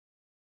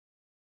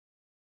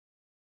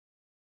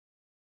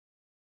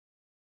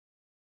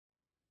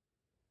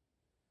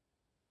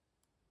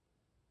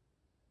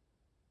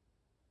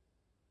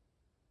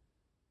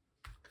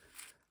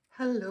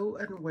Hello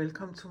and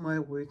welcome to my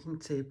working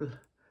table.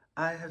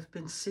 I have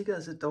been sick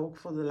as a dog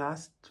for the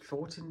last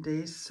 14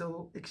 days,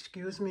 so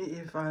excuse me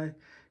if I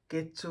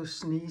get to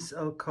sneeze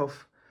or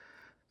cough.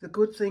 The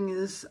good thing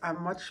is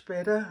I'm much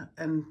better,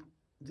 and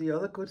the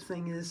other good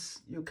thing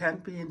is you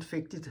can't be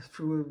infected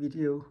through a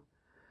video.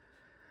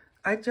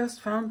 I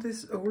just found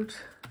this old,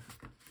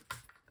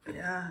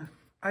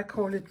 I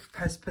call it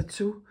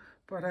passepartout,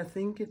 but I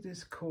think it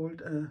is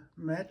called a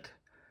mat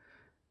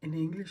in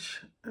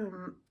English.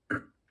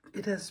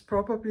 It has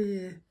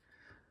probably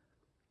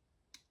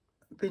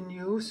been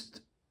used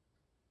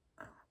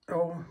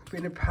or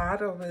been a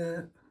part of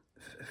a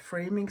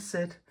framing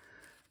set,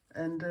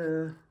 and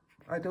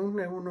I don't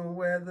know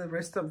where the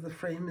rest of the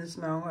frame is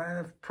now. I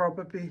have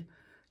probably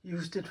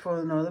used it for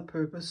another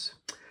purpose.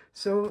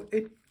 So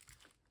it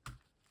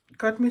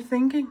got me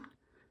thinking,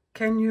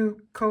 can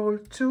you call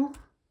 2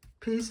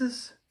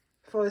 pieces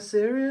for a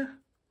series?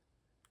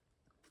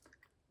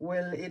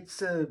 Well,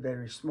 it's a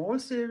very small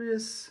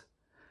series,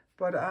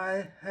 but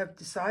I have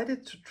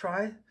decided to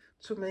try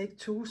to make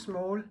 2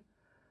 small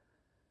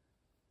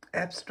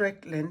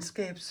abstract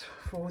landscapes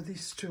for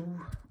these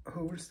 2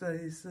 holes that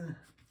is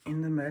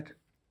in the mat.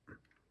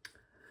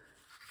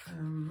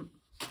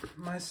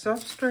 My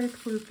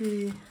substrate will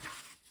be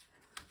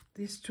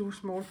these 2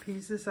 small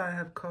pieces I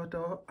have cut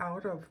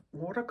out of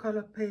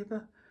watercolor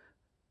paper,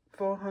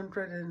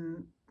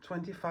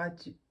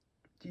 425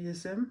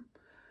 GSM.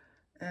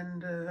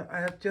 And I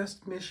have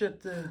just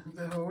measured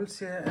the holes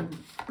here and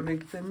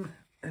make them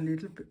a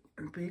little bit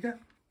bigger.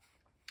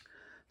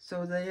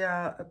 So they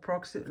are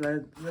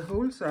approximately, the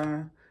holes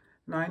are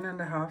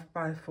 9.5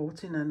 by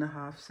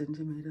 14.5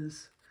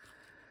 centimeters.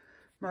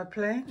 My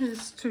plan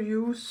is to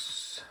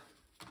use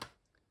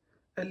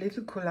a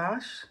little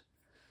collage,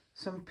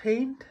 some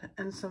paint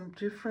and some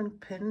different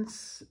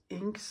pens,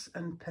 inks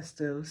and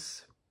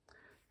pastels.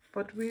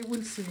 But we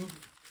will see.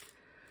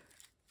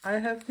 I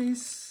have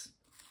these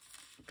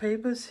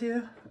papers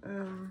here.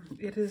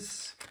 It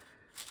is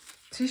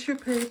tissue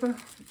paper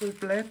with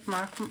black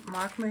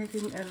mark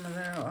making, and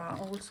there are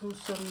also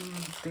some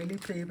deli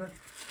paper.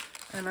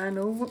 And I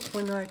know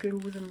when I glue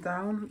them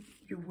down,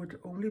 you would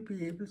only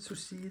be able to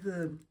see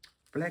the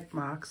black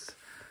marks.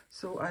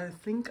 So I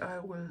think I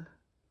will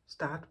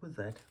start with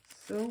that.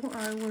 So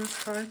I will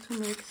try to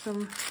make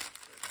some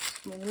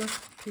smaller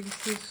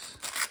pieces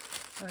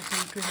I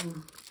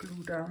can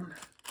glue down.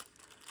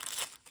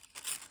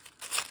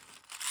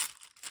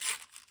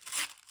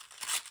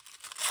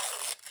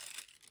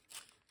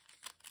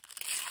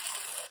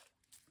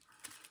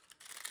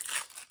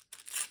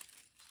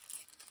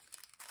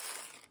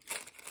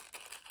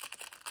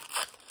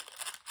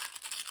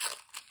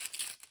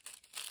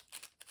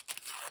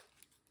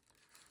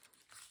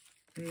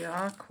 They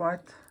are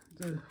quite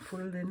the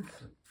full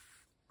length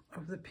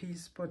of the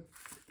piece, but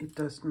it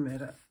doesn't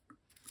matter.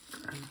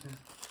 And,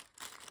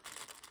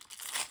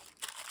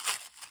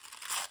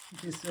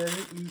 it is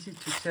very easy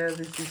to tell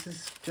that this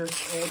is just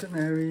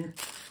ordinary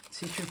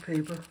tissue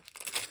paper.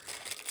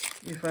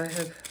 If I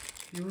have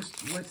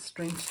used wet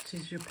stretch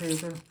tissue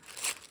paper,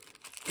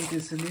 it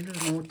is a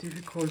little more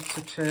difficult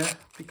to tear,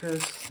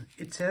 because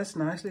it tears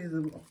nicely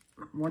the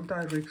one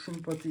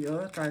direction, but the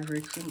other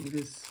direction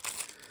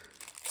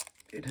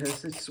it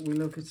has its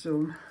will of its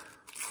own.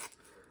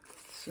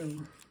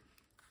 So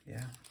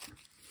yeah,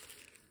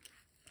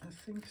 I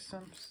think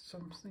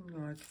something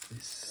like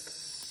this.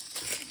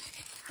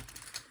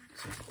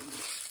 So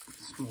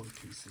small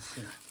pieces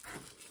here.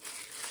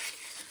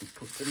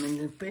 Put them in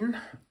the bin.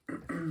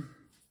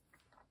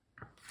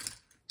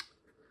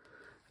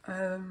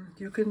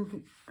 You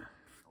can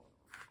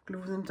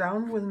glue them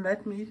down with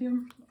matte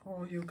medium,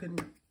 or you can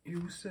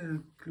use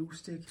a glue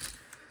stick.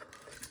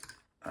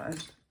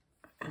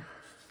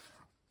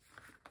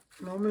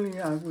 Normally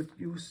I would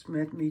use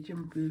matte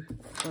medium,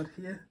 but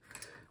here,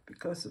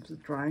 because of the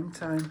drying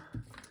time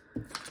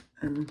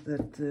and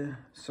that the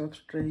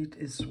substrate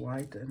is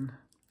white and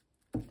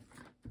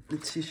the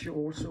tissue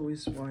also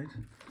is white,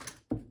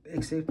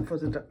 except for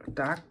the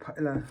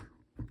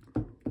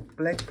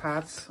black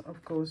parts,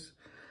 of course,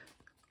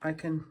 I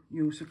can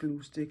use a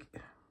glue stick.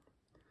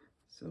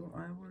 So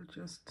I will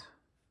just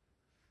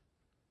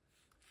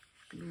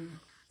glue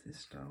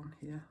this down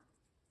here.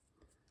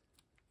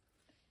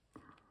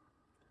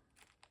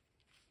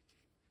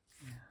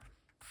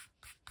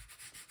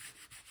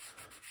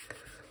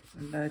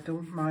 And I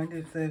don't mind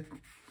if there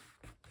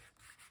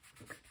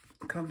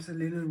comes a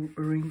little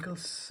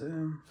wrinkles.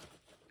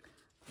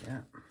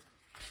 Yeah,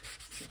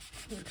 so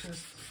we'll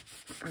just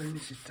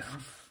burnish it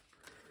down.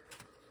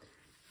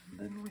 And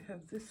then we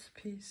have this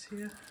piece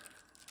here.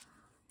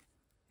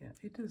 Yeah,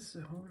 it is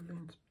the whole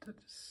length.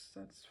 That's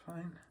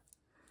fine.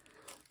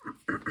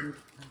 Glue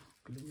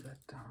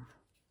that down.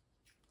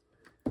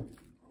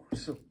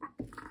 Also,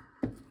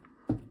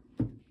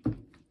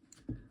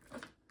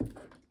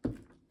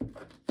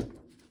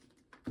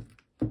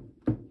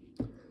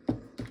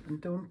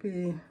 don't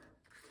be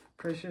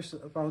precious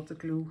about the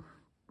glue.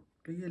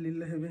 Be a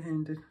little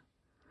heavy-handed,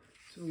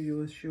 so you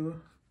are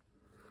sure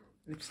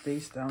it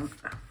stays down.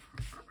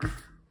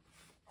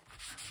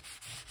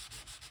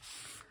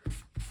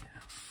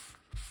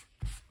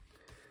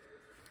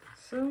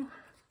 So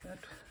that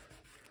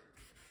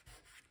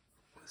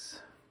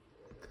was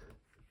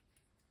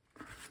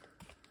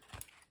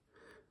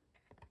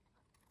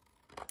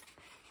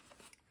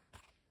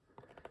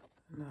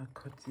and I'll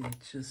cut the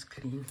edges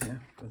clean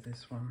here for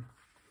this one.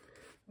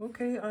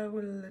 Okay, I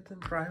will let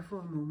them dry for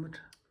a moment.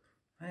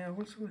 I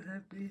also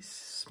have these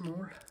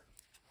small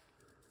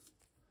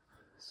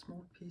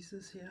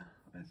pieces here.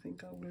 I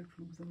think I will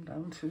glue them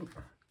down too.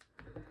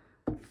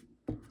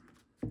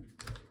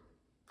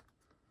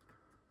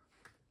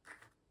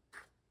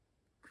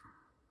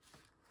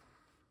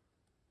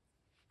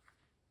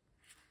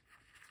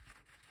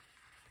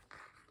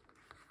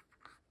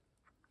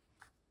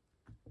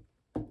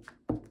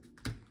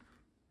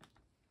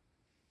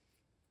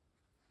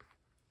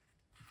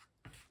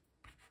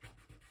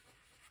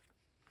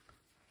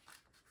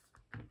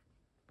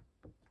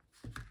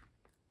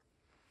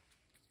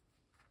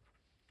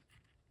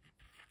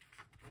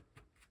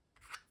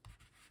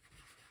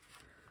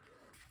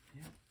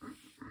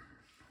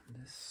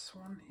 This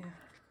one here.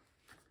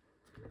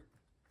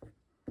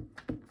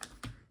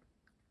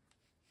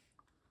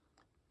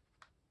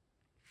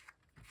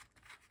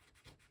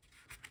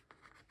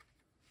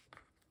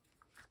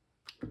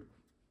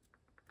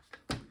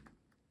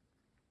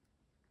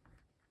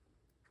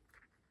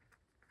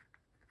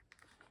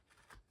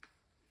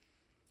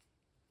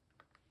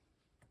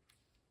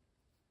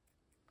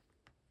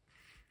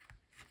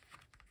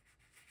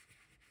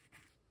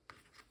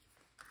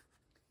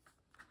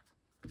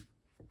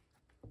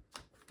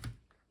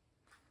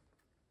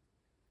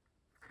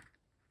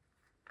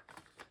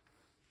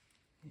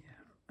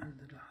 And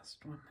the last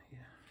one here.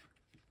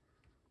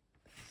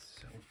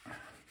 So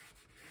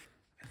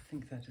I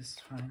think that is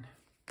fine.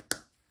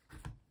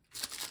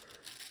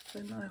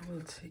 Then I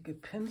will take a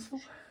pencil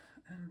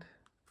and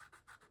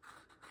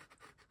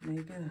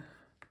make a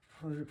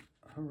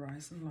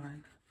horizon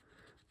line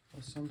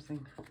or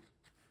something.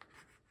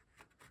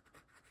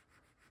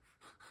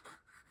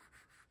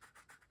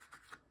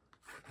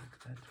 Like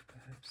that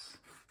perhaps.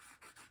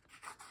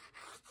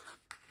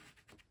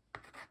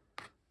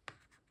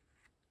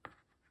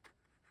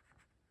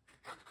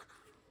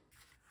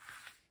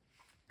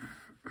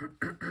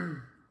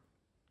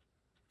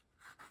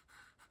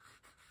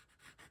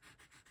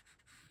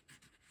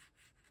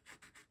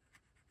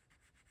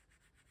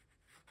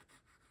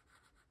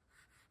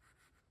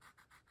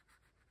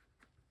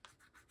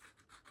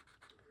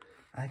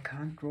 I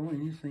can't draw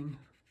anything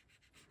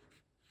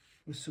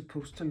was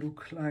supposed to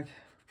look like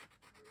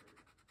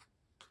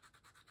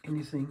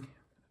anything.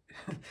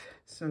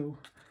 So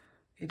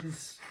it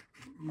is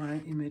my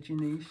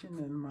imagination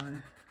and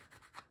my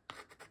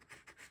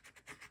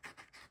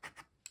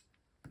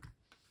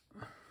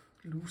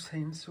loose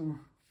hands who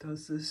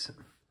does this.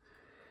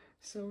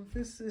 So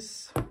this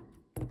is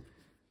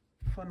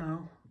for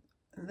now.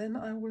 And then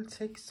I will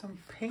take some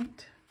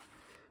paint,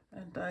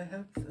 and I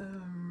have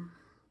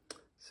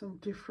some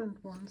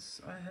different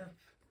ones. I have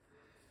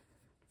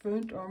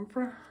burnt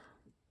umber,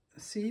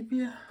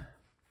 sepia,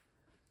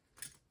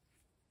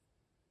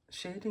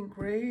 shading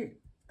gray,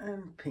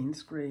 and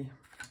Payne's gray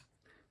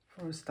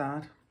for a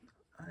start.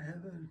 I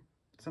have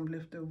some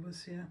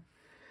leftovers here,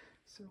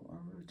 so I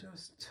will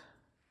just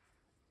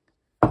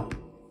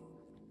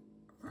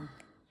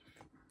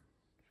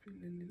fill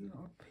a little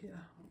up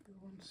here on the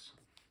ones.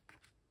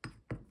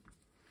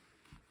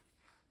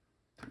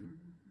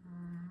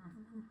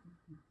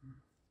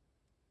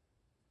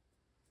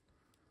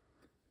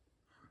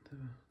 The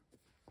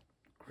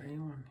gray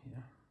one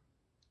here.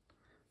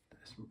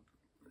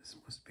 This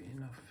must be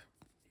enough.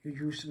 You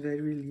use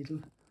very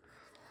little.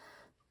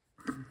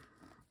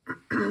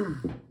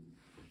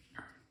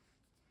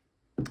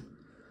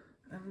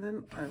 And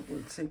then I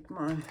will take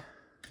my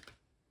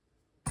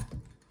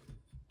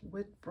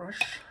wet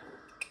brush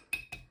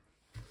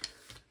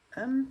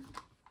and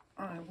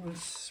I will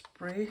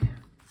spray.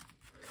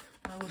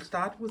 I will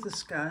start with the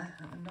sky,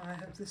 and I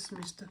have this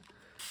mister,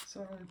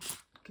 so I'll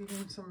give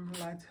him some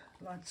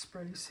light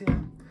sprays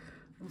here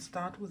and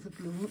start with the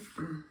blue.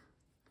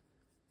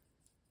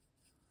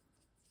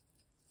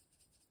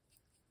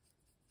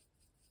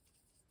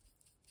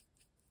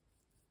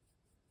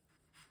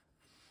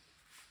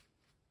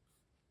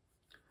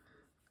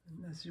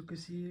 And as you can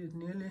see, it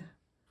nearly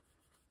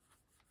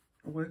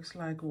works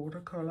like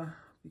watercolor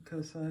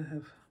because I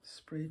have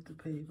sprayed the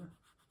paper.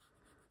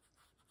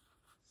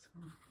 So.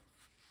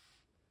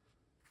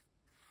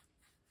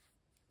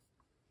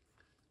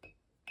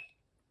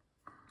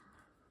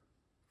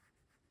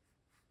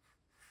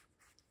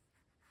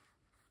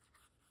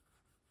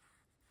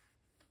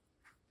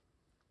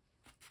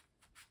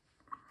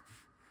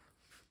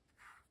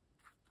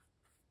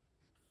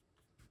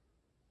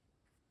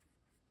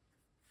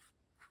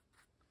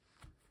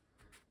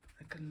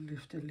 I can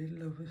lift a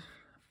little of it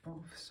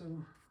off so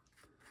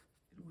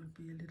it will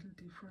be a little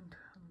different.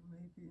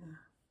 Maybe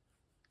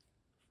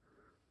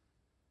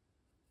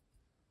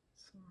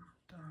some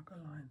darker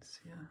lines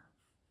here.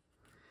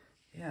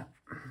 Yeah,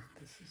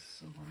 this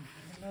is the one.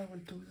 And I will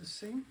do the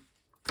same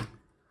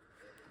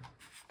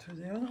to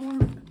the other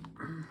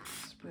one.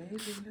 Spray it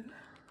a little.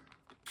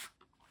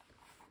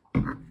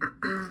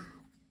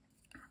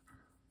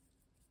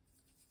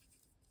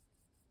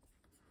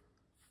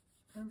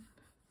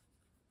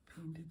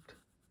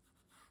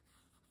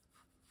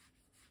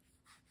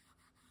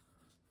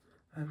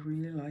 I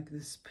really like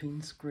this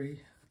Payne's Gray.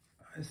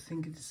 I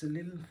think it's a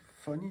little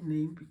funny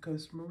name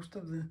because most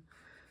of the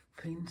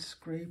Payne's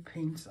Gray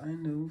paints I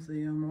know,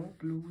 they are more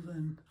blue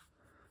than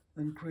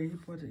gray,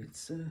 but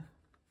it's a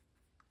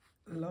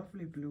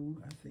lovely blue,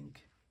 I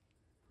think.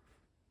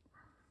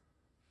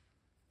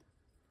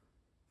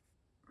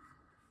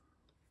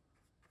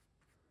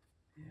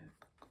 Yeah,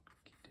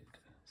 get it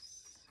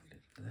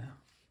a little there.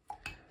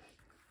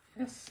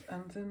 Yes,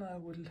 and then I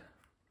will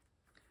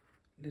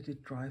let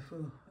it dry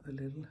for a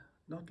little,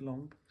 not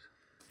long.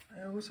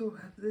 I also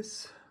have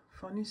this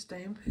funny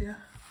stamp here,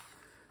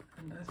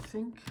 and I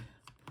think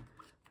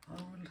I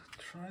will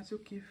try to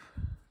give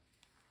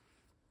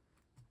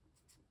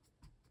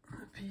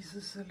the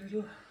pieces a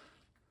little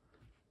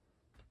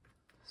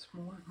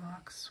small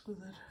marks with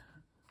it.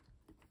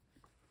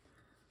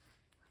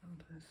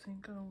 And I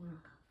think I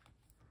will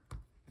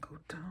go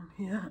down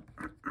here.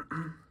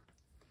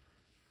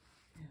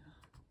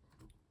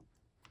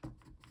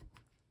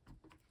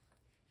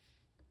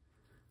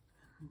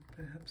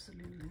 Perhaps a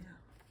little here.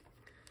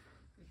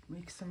 It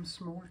makes some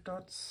small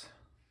dots,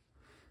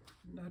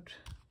 not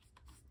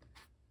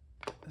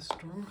a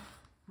strong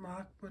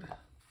mark, but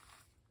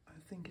I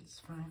think it's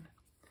fine.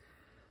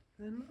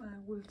 Then I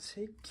will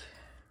take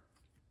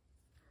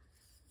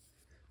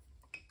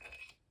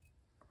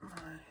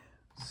my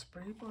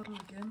spray bottle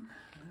again,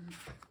 and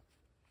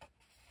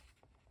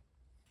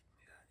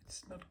yeah,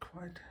 it's not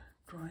quite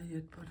dry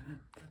yet, but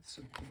that's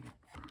okay.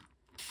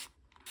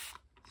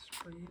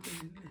 Spray it a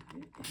little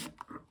here.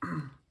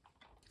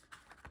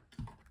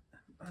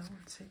 I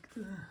will take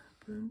the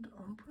burnt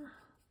umber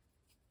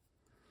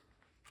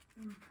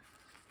and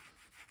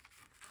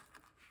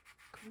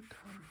go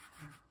down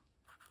here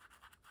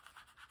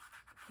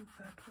with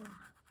that one.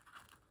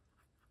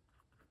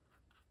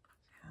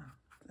 Yeah,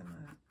 then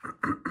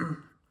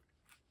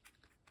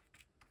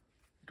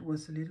it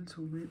was a little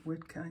too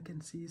wet, I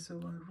can see, so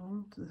I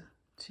ruined the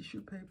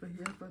tissue paper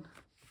here, but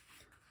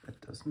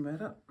that doesn't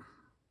matter.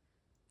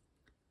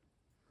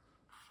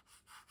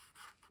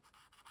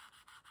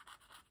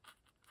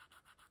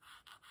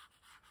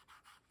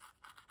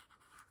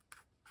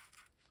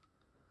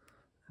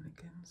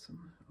 Again,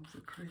 some of the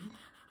gray.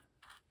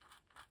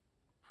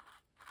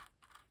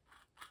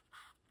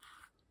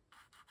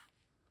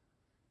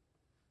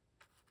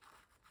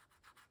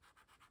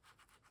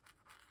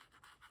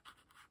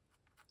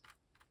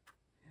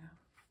 Yeah,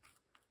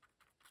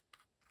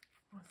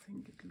 I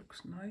think it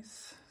looks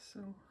nice, so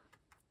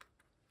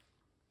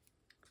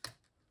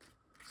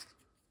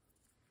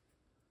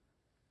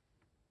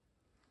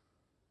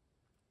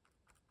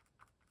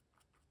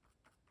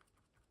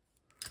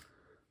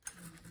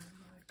and then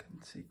I can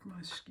take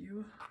my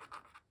skewer.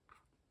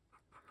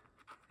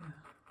 Yeah,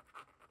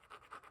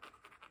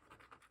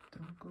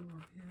 don't go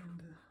up here in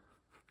the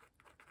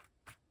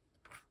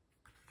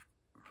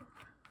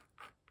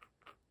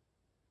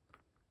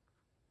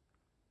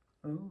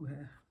oh,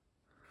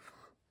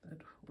 that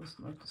was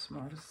not the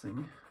smartest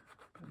thing,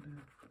 but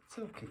it's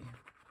okay.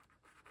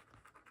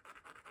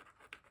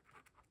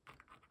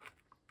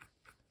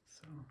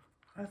 So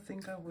I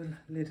think I will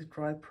let it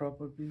dry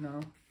probably now.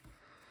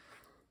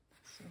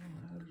 So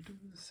I'll do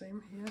the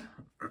same here.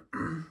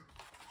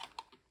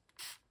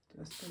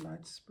 Just a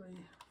light spray.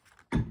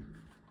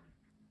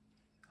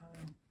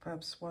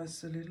 Perhaps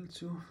was a little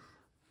too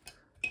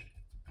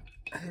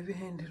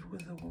heavy-handed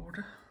with the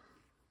water.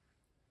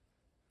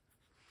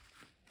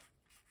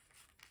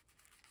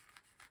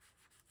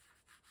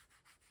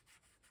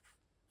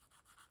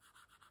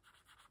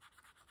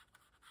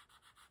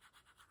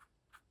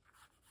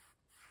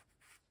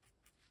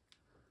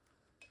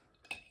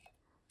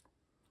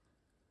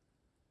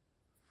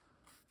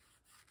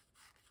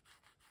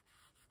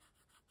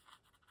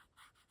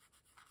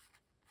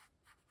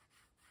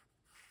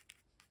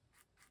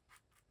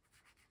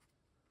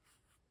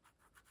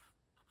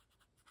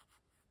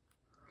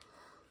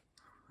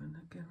 And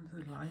again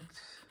the light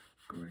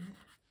gray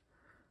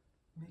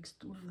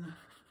mixed with the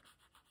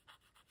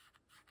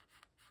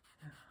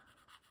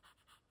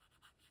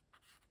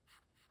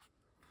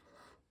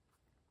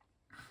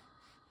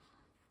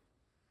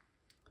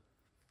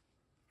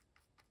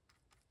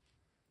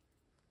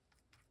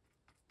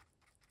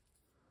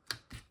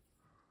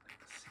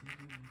let's see,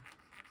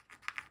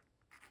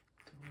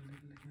 do a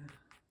little here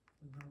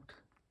without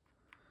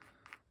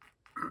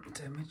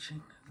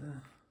damaging the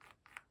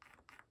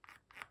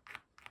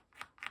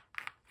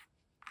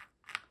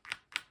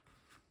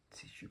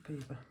tissue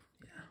paper.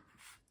 Yeah,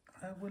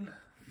 I will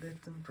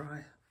let them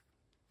dry.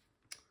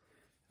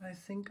 I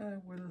think I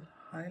will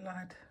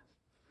highlight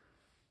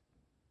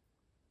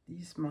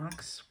these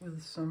marks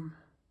with some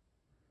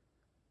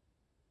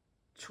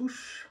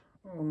tusch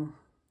or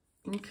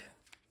ink,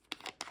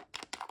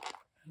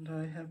 and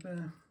I have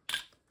a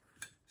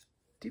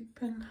dip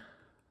pen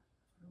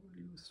I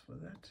will use for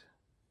that.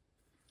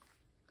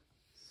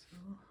 So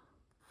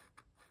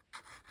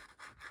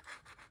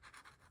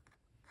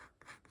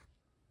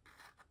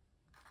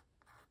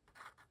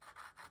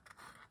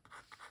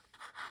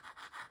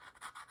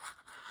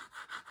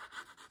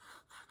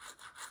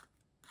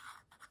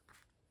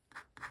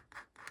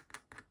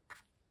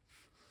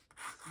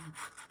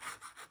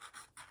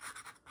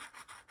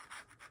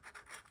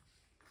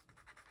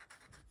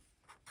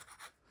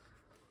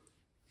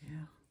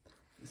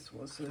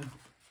was a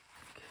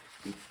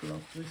big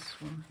block,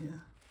 this one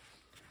here.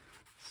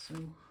 So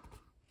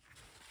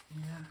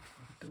yeah,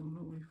 I don't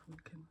know if we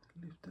can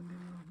lift a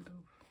little of it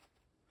off.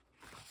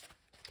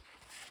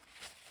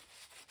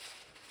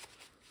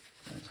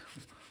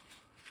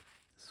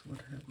 That's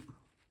what happened.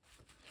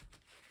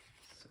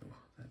 So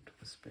that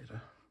was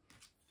better.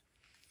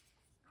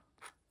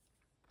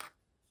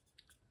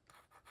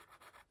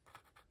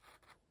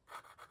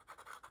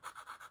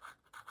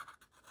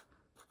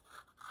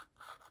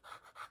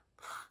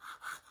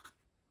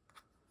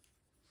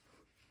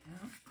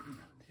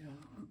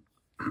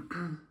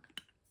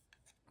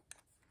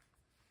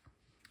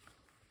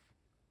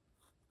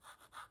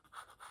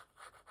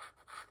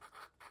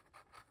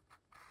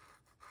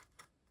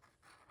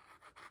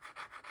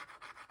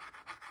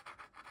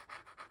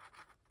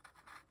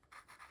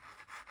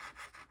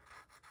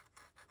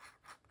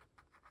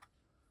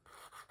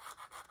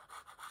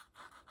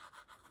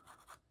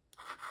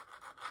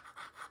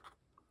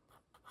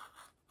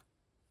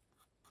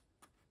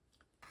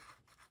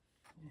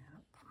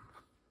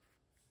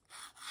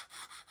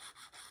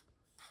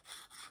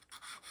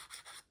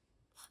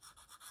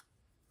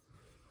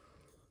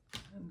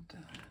 And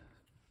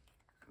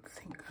I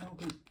think I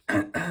will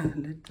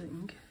let the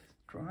ink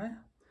dry.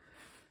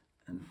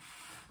 And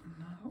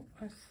now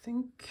I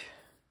think,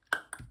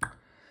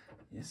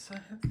 yes, I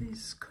have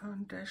these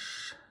Caran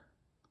d'Ache,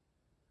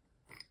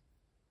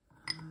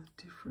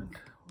 different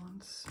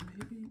ones.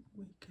 Maybe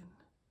we can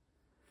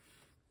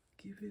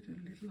give it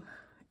a little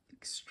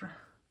extra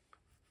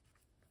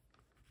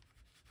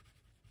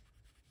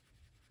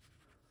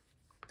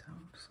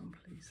down some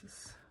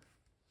places.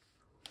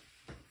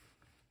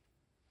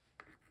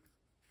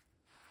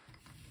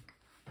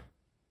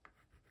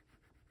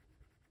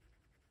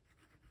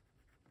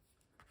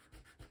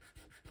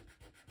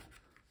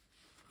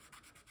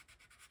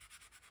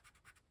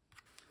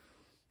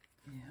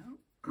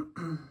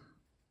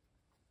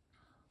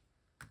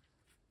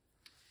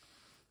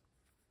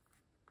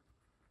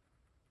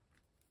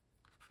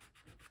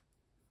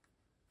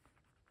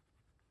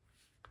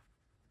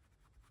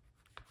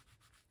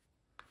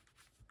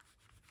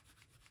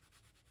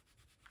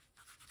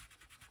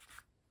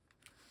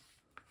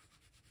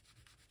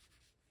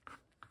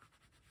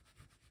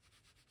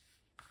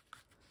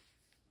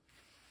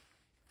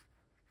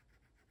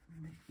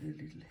 A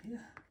little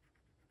here.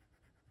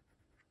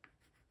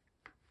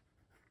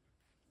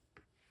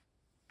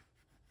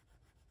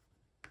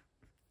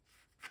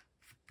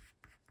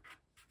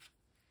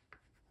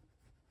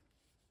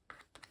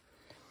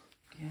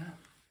 Yeah,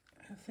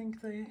 I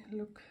think they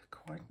look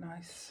quite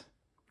nice.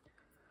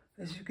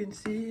 As you can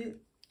see,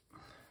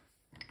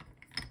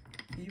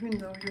 even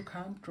though you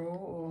can't draw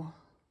or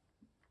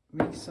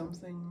make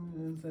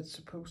something that's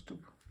supposed to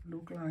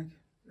look like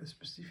a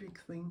specific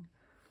thing,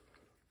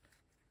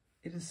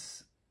 it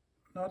is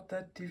not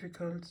that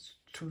difficult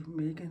to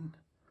make an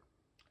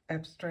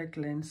abstract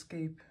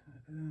landscape.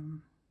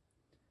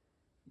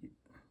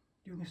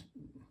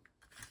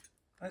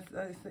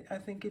 I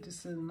think it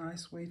is a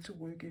nice way to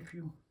work if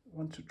you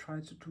want to try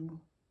to do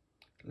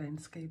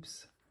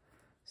landscapes.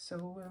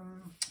 So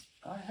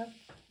I have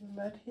the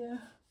mat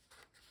here,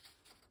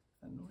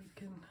 and we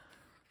can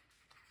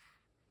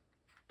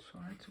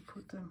try to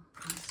put them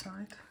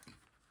inside.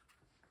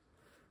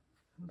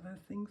 And I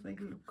think they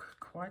look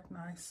quite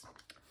nice.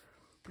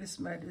 This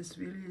mat is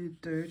really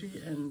dirty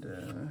and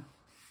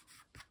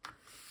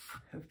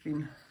have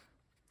been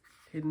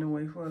hidden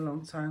away for a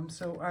long time.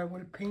 So I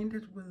will paint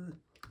it with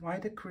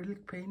white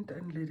acrylic paint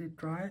and let it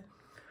dry.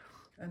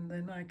 And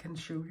then I can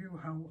show you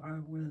how I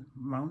will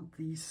mount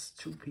these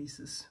two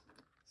pieces.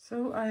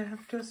 So I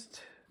have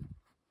just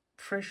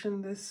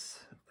freshened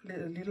this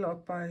a little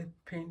up by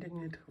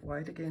painting it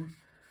white again.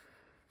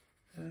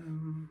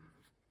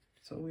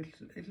 So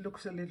it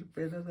looks a little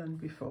better than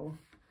before.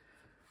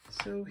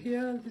 So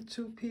here are the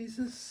two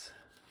pieces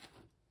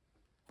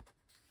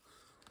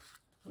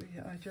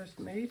I just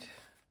made,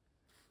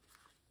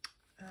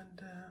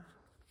 and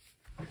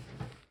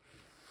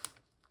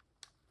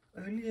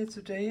earlier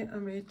today I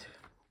made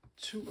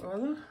two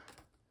other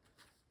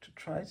to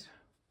try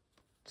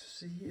to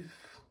see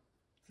if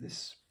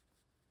this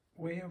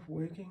way of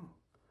working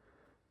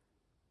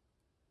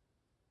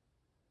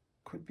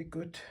could be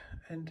good,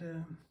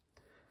 and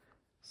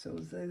so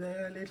they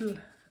are a little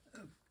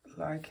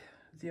like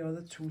the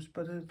other tools,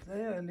 but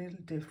they are a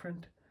little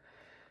different.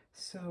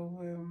 So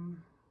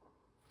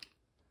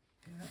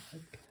yeah,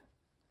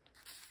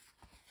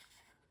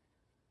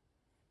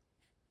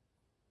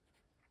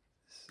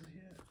 so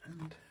here,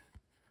 and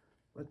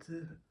but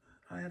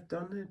I have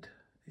done it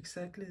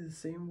exactly the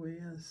same way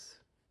as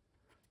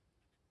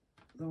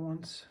the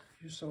ones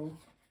you saw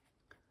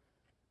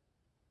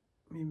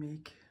me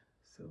make.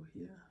 So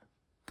here,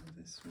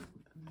 this one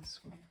and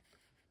this one.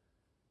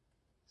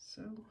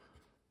 So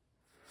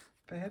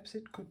perhaps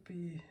it could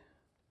be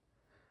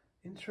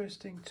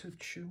interesting to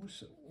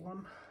choose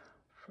one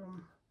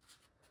from.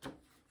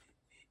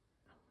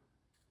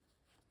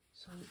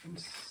 So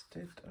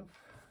instead of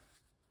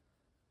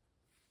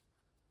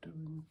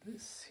doing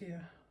this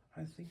here,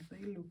 I think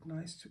they look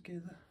nice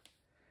together.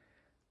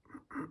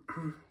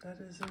 that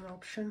is an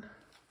option.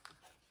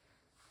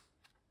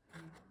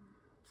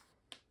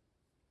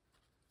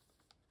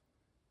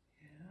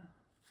 Yeah.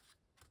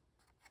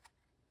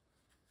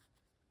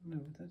 No,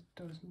 that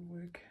doesn't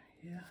work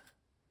here.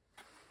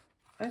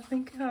 I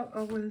think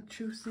I will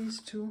choose these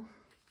two.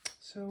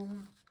 So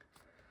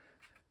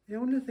the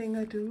only thing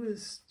I do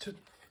is to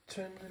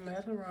turn the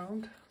mat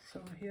around.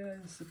 So here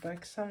is the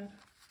back side.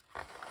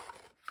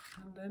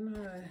 And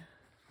then I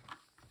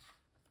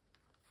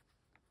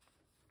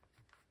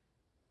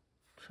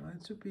try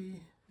to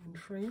be in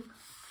frame.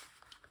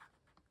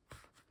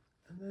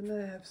 And then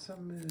I have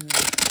some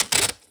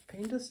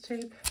painter's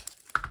tape.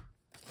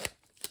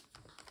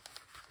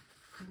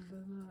 And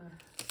then I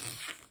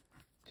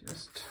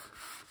just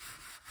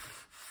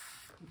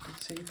put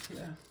the tape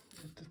here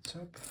at the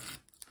top.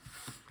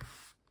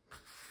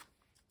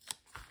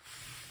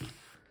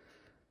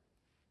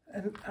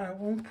 And I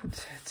won't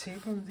put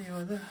tape on the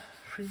other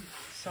 3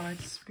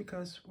 sides,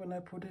 because when I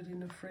put it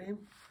in a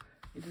frame,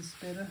 it is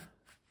better.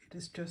 It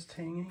is just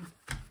hanging.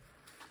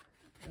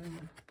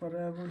 But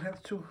I will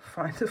have to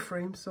find a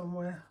frame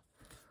somewhere.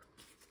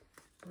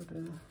 But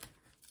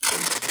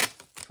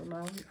for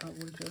now, I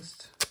will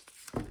just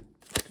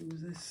do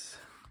this.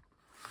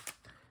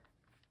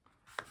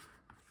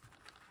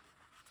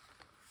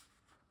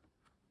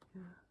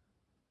 Yeah.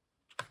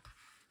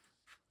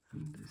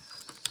 And this.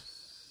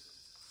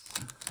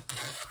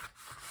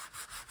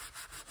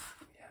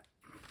 Yeah.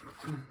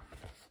 And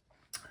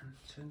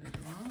turn it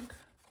around.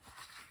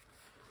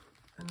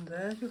 And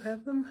there you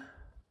have them.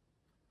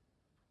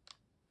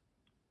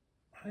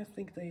 I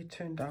think they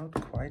turned out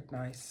quite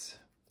nice,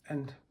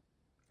 and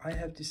I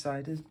have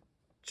decided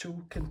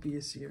 2 can be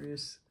a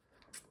series.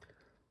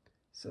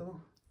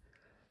 So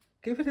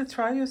give it a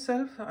try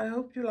yourself. I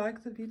hope you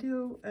like the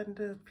video,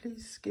 and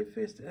please give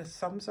it a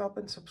thumbs up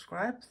and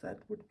subscribe. That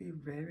would be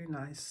very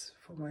nice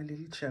for my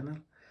little channel.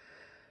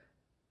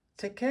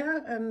 Take care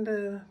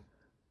and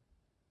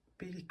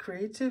be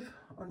creative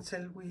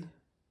until we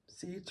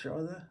see each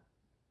other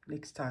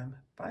next time.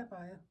 Bye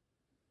bye.